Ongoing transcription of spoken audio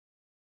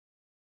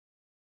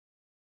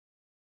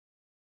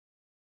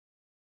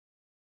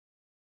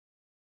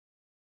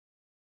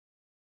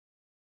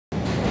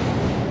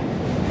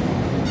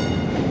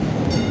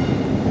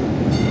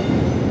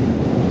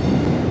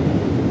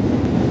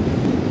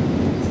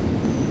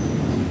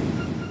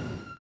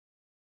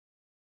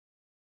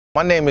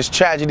My name is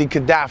Tragedy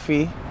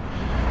Gaddafi,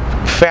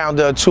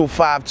 founder of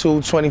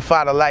 252,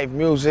 25 to Life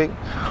Music,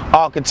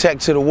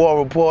 architect to the War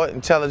Report,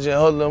 intelligent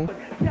hoodlum.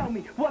 Tell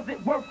me, was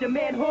it worth your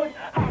manhood?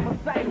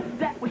 Homicidal,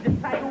 that was your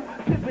title.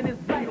 Pimpin' is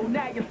vital,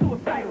 now you're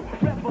suicidal.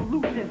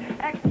 Revolution,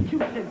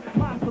 execution,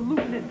 mind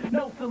pollution,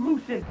 no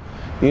solution.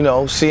 You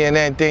know,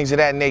 CNN, things of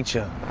that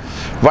nature.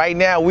 Right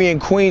now, we in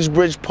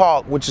Queensbridge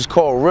Park, which is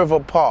called River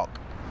Park.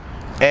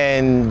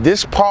 And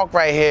this park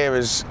right here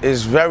is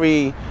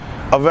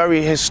a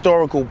very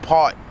historical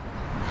part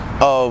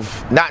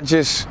of not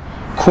just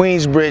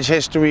Queensbridge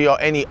history or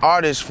any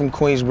artists from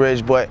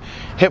Queensbridge, but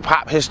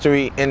hip-hop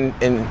history in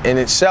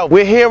itself.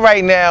 We're here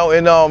right now,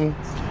 and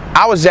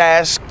I was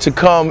asked to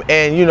come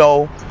and, you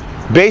know,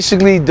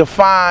 basically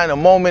define a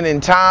moment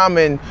in time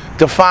and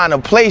define a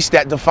place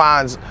that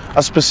defines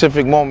a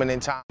specific moment in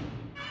time.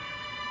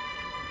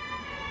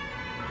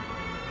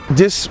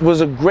 This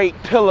was a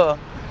great pillar,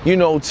 you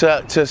know,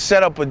 to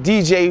set up a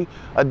DJ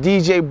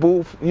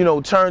booth, you know,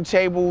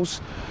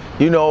 turntables,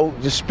 you know,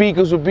 the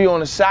speakers would be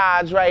on the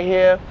sides right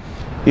here.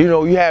 You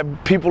know, you have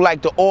people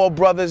like the All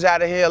Brothers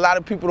out of here. A lot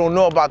of people don't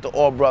know about the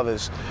All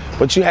Brothers,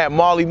 but you have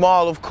Marley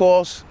Marl, of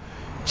course,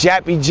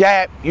 Jappy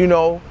Jap, you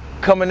know,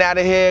 coming out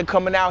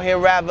here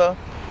rather,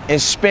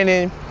 and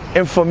spinning.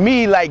 And for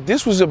me, like,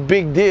 this was a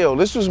big deal.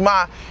 This was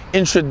my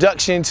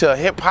introduction to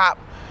hip hop,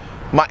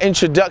 my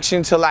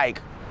introduction to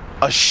like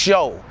a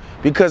show.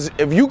 Because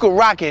if you could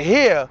rock it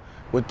here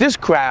with this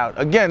crowd,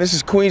 again, this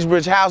is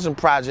Queensbridge Housing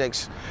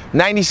Projects,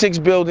 96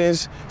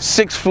 buildings,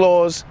 6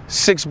 floors,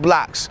 6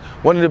 blocks,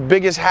 one of the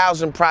biggest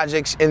housing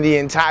projects in the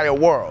entire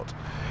world.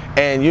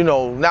 And you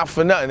know, not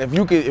for nothing, if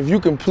you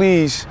can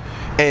please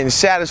and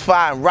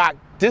satisfy and rock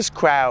this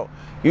crowd,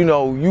 you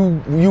know,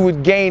 you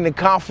would gain the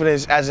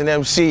confidence as an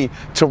MC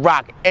to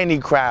rock any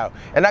crowd.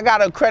 And I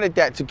gotta credit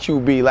that to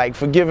QB, like,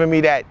 for giving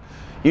me that,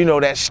 you know,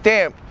 that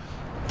stamp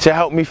to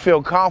help me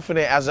feel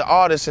confident as an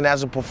artist and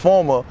as a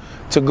performer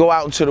to go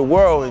out into the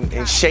world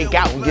and shake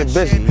out and get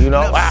busy, you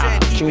know? Wow,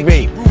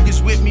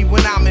 QB. With me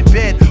when I'm in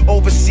bed,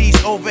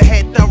 overseas,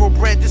 overhead,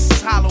 thoroughbred, this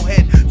is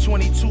Hollowhead,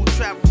 22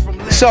 travel from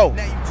left. So,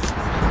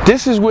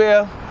 this is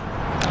where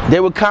they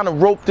would kind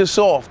of rope this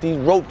off.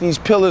 Rope these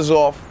pillars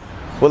off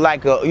with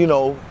like a, you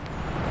know,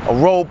 a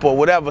rope or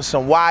whatever,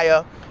 some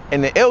wire.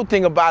 And the ill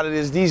thing about it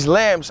is these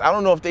lamps, I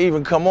don't know if they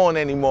even come on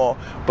anymore,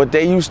 but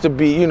they used to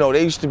be, you know,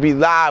 they used to be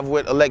live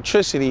with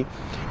electricity,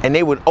 and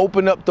they would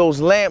open up those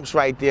lamps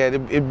right there.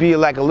 It'd be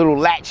like a little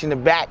latch in the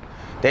back.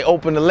 They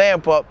open the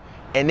lamp up,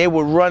 and they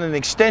would run an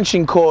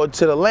extension cord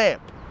to the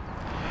lamp.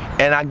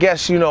 And I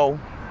guess, you know,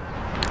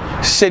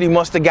 city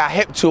must have got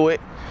hip to it,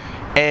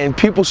 and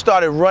people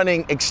started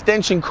running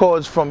extension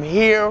cords from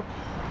here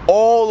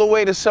all the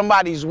way to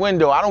somebody's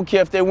window. I don't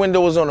care if their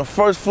window was on the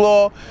 1st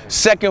floor,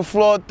 2nd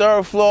floor,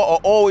 3rd floor, or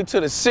all the way to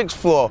the 6th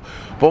floor.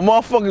 But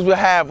motherfuckers would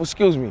have,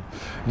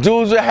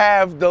 dudes would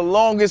have the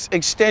longest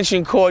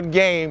extension cord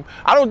game.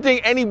 I don't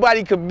think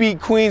anybody could beat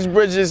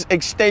Queensbridge's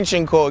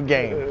extension cord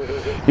game.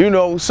 You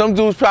know, some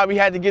dudes probably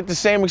had to get the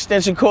same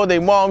extension cord their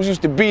moms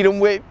used to beat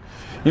them with.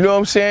 You know what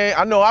I'm saying?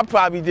 I know I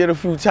probably did a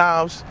few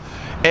times.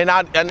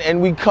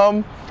 And we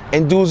come,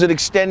 and dudes would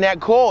extend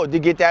that cord to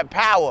get that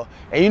power.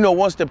 And you know,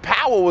 once the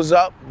power was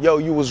up, yo,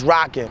 you was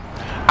rocking.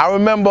 I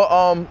remember,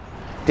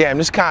 damn,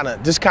 this kind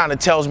of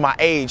tells my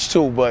age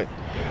too, but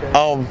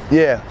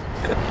yeah.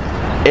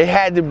 It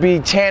had to be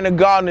Tanner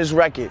Gardner's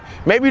record.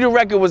 Maybe the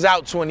record was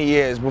out 20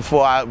 years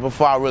before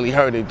I really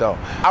heard it though.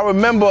 I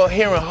remember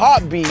hearing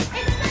Heartbeat,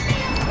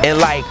 and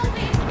like,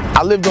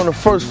 I lived on the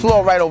 1st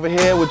floor right over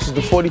here, which is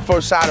the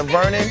 41st side of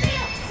Vernon.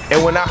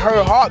 And when I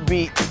heard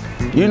Heartbeat,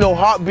 you know,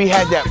 Heartbeat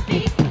had that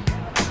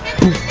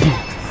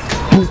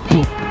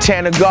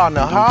Tanner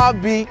Gardner,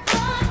 Heartbeat,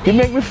 you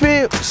make me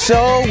feel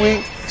so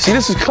weak. See,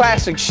 this is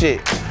classic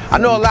shit. I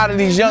know a lot of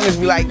these youngins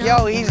be like,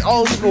 yo, he's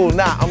old school.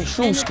 Nah, I'm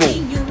true school.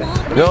 You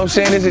know what I'm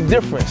saying? There's a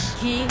difference.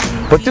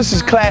 But this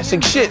is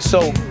classic shit.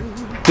 So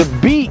the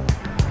beat,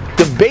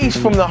 the bass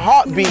from the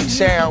Heartbeat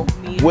sound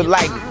would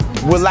like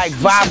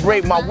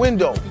vibrate my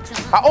window.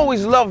 I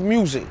always loved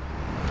music.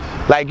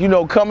 Like, you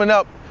know, coming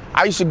up,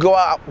 I used to go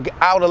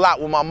out a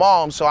lot with my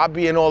mom, so I'd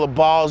be in all the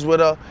bars with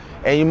her.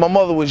 And my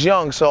mother was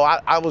young, so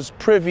I was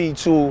privy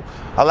to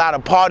a lot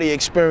of party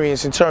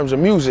experience in terms of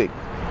music.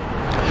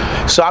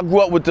 So I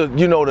grew up with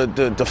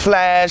the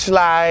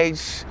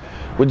flashlights,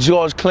 with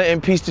George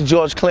Clinton, peace to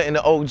George Clinton,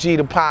 the OG,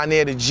 the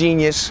pioneer, the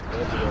genius.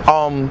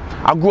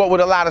 I grew up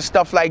with a lot of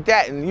stuff like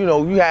that, and you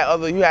know, you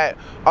had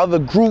other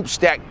groups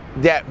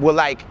that were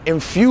like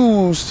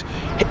infused,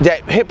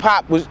 that hip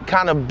hop was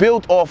kind of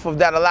built off of,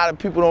 that a lot of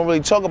people don't really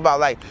talk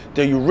about, like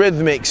the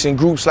Eurythmics and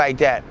groups like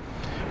that.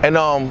 And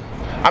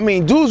I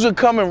mean, dudes would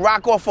come and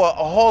rock off a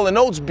Hall &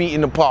 Oates beat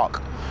in the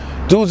park.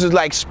 Dudes would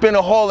like spin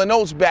a Hall &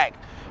 Oates back,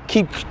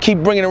 keep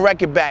bringing the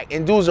record back,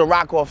 and dudes would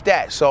rock off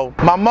that. So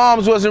my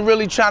mom's wasn't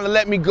really trying to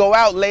let me go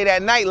out late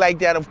at night like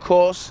that, of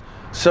course.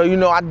 So you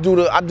know, I do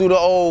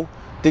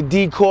the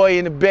decoy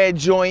in the bed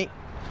joint,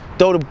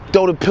 throw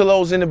the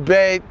pillows in the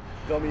bed,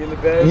 Dummy in the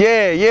bed?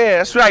 Yeah,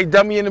 that's right,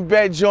 dummy in the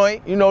bed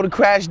joint. You know, the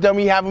crash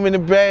dummy, have him in the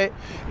bed.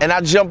 And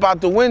I jump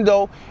out the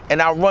window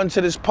and I run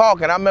to this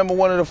park. And I remember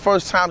one of the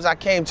first times I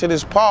came to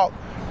this park,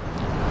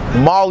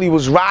 Marley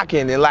was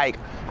rocking, and like,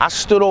 I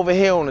stood over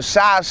here on the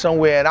side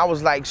somewhere and I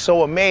was like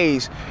so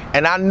amazed.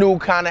 And I knew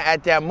kind of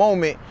at that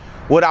moment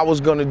what I was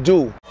gonna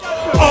do.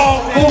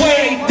 All the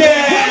way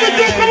down.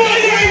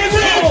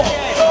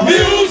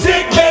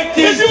 Music make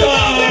this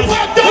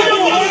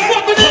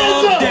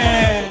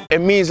It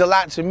means a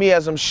lot to me,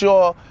 as I'm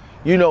sure,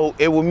 you know,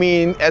 it would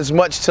mean as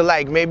much to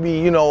like maybe,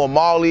 you know, a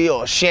Marley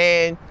or a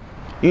Shan,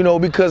 you know,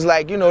 because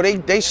like, you know,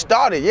 they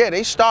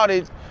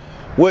started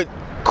what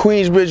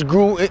Queensbridge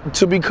grew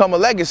to become a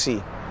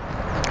legacy.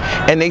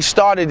 And they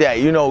started that,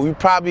 you know, you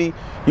probably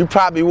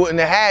wouldn't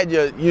have had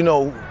your, you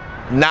know,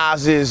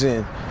 Nas's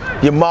and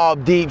your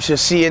Mobb Deeps, your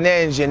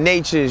CNNs, your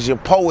Natures, your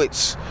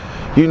Poets,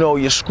 you know,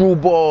 your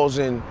Screwballs,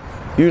 and,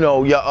 you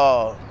know, your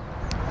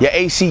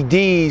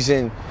ACDs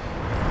and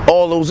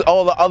all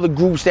the other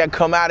groups that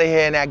come out of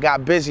here and that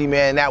got busy,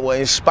 man, that were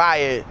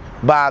inspired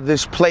by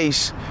this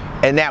place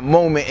and that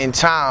moment in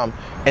time.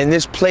 And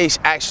this place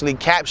actually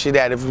captured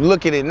that. If you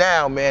look at it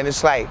now, man,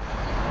 it's like,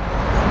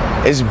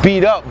 it's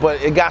beat up,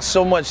 but it got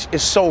so much,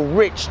 it's so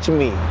rich to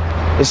me.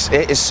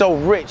 It's so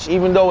rich,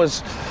 even though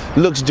it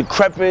looks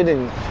decrepit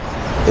and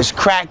it's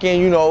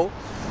cracking, you know.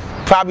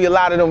 Probably a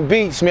lot of them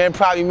beats, man,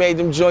 probably made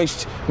them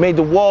joints, made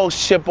the walls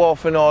chip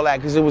off and all that,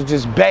 because it was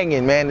just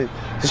banging, man.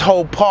 This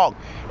whole park.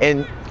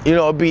 And, you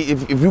know, it'd be,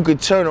 if you could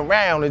turn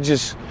around and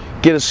just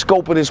get a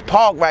scope of this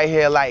park right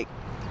here, like,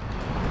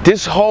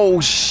 this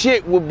whole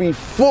shit would be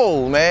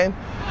full, man.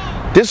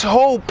 This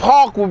whole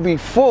park would be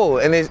full,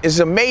 and it's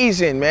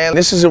amazing, man.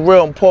 This is a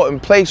real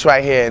important place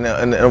right here,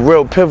 and a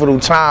real pivotal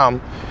time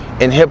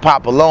in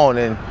hip-hop alone.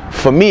 And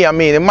for me, I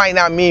mean, it might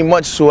not mean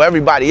much to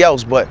everybody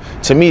else, but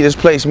to me, this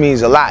place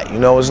means a lot, you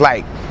know. It's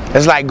like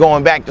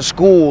going back to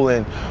school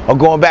or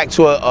going back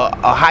to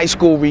a high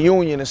school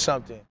reunion or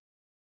something.